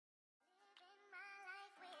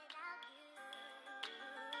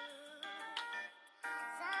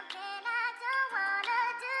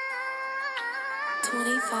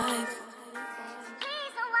25.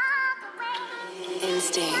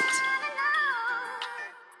 Instinct.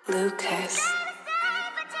 Lucas.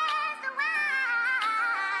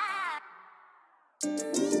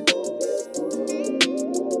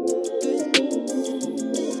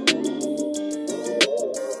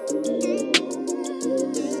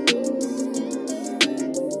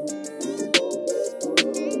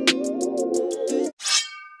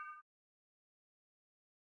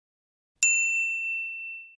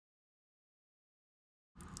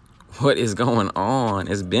 What is going on?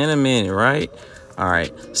 It's been a minute, right? All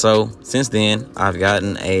right, so since then I've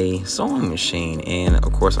gotten a sewing machine, and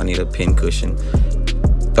of course I need a pin cushion.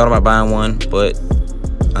 Thought about buying one, but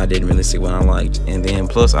I didn't really see what I liked, and then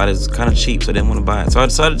plus I was kind of cheap, so I didn't want to buy it, so I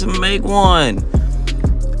decided to make one.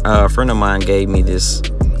 A friend of mine gave me this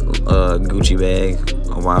Gucci bag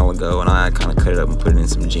a while ago, and I kind of cut it up and put it in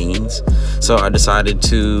some jeans, so I decided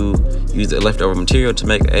to use the leftover material to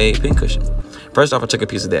make a pin cushion. First off, I took a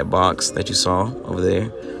piece of that box that you saw over there.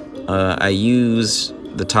 I used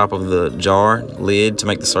the top of the jar lid to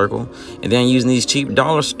make the circle, and then using these cheap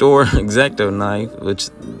dollar store X-Acto knife, which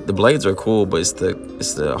the blades are cool, but it's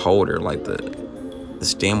the holder, like the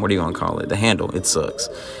stem. What do you want to call it? The handle. It sucks.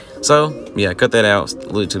 So yeah, I cut that out. It's a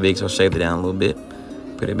little too big, so I shaved it down a little bit.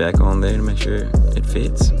 Put it back on there to make sure it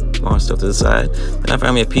fits. All stuff to the side. Then I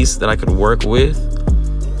found me a piece that I could work with.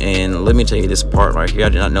 And let me tell you, this part right here, I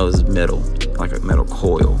did not know this metal, like a metal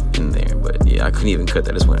coil in there. But yeah, I couldn't even cut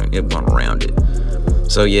that. It went around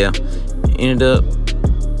it. So yeah, ended up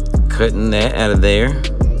cutting that out of there.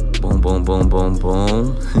 Boom, boom, boom, boom,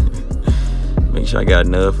 boom. Make sure I got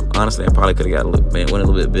enough. Honestly, I probably could have went a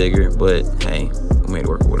little bit bigger, but hey, I made it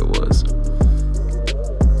work for what it was.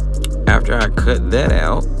 After I cut that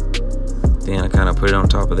out, then I kind of put it on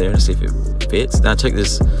top of there to see if it fits. Then I took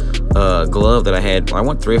this glove that I had. I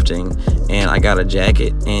went thrifting, and I got a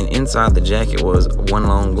jacket, and inside the jacket was one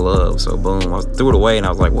long glove. So boom, I threw it away, and I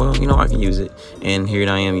was like, well, you know, I can use it. And here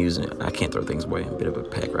I am using it. I can't throw things away. A bit of a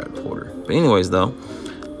pack rat porter. But anyways, though,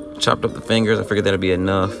 chopped up the fingers. I figured that'd be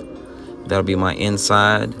enough. That'll be my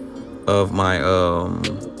inside of my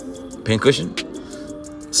pin cushion.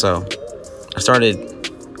 So I started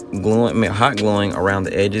hot gluing around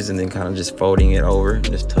the edges, and then kind of just folding it over,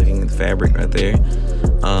 just tucking the fabric right there.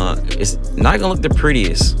 It's not gonna look the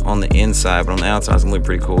prettiest on the inside, but on the outside it's gonna look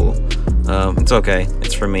pretty cool. It's okay,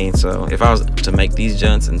 it's for me. So if I was to make these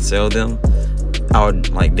junts and sell them, I would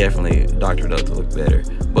like definitely doctor it up to look better,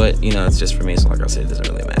 but you know, it's just for me, so like I said, it doesn't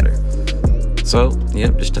really matter. So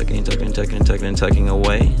yep, just tucking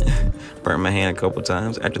away. Burnt my hand a couple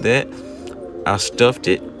times. After that, I stuffed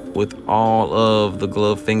it with all of the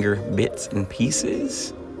glove finger bits and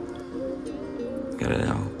pieces. Got it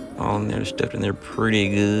all in there, stuffed in there pretty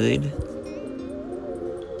good.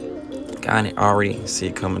 Kind of already see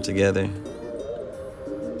it coming together.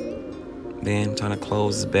 Then trying to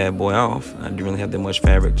close this bad boy off. I didn't really have that much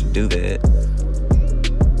fabric to do that,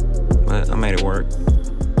 but I made it work.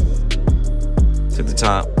 Took the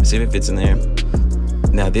top, see if it fits in there.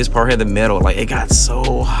 Now this part had the metal, like it got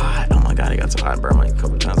so hot. Oh my god, it got so hot, it burned me a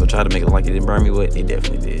couple times. I tried to make it look like it didn't burn me, but it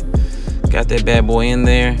definitely did. Got that bad boy in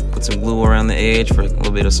there, put some glue around the edge for a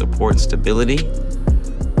little bit of support and stability.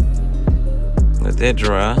 Let that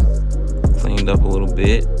dry, cleaned up a little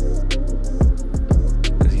bit.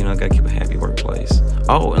 Cause you know, I gotta keep a happy workplace.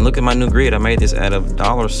 Oh, and look at my new grid. I made this out of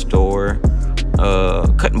dollar store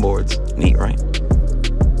cutting boards. Neat, right?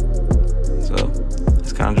 So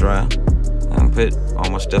it's kind of dry. I'm gonna put all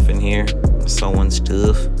my stuff in here, my sewing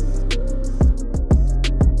stuff.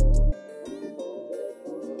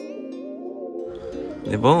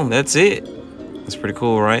 And boom, that's it. It's pretty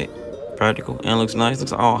cool, right? Practical and looks nice.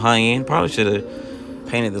 Looks all high end. Probably should have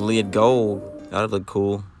painted the lid gold. That'd look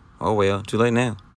cool. Oh well, too late now.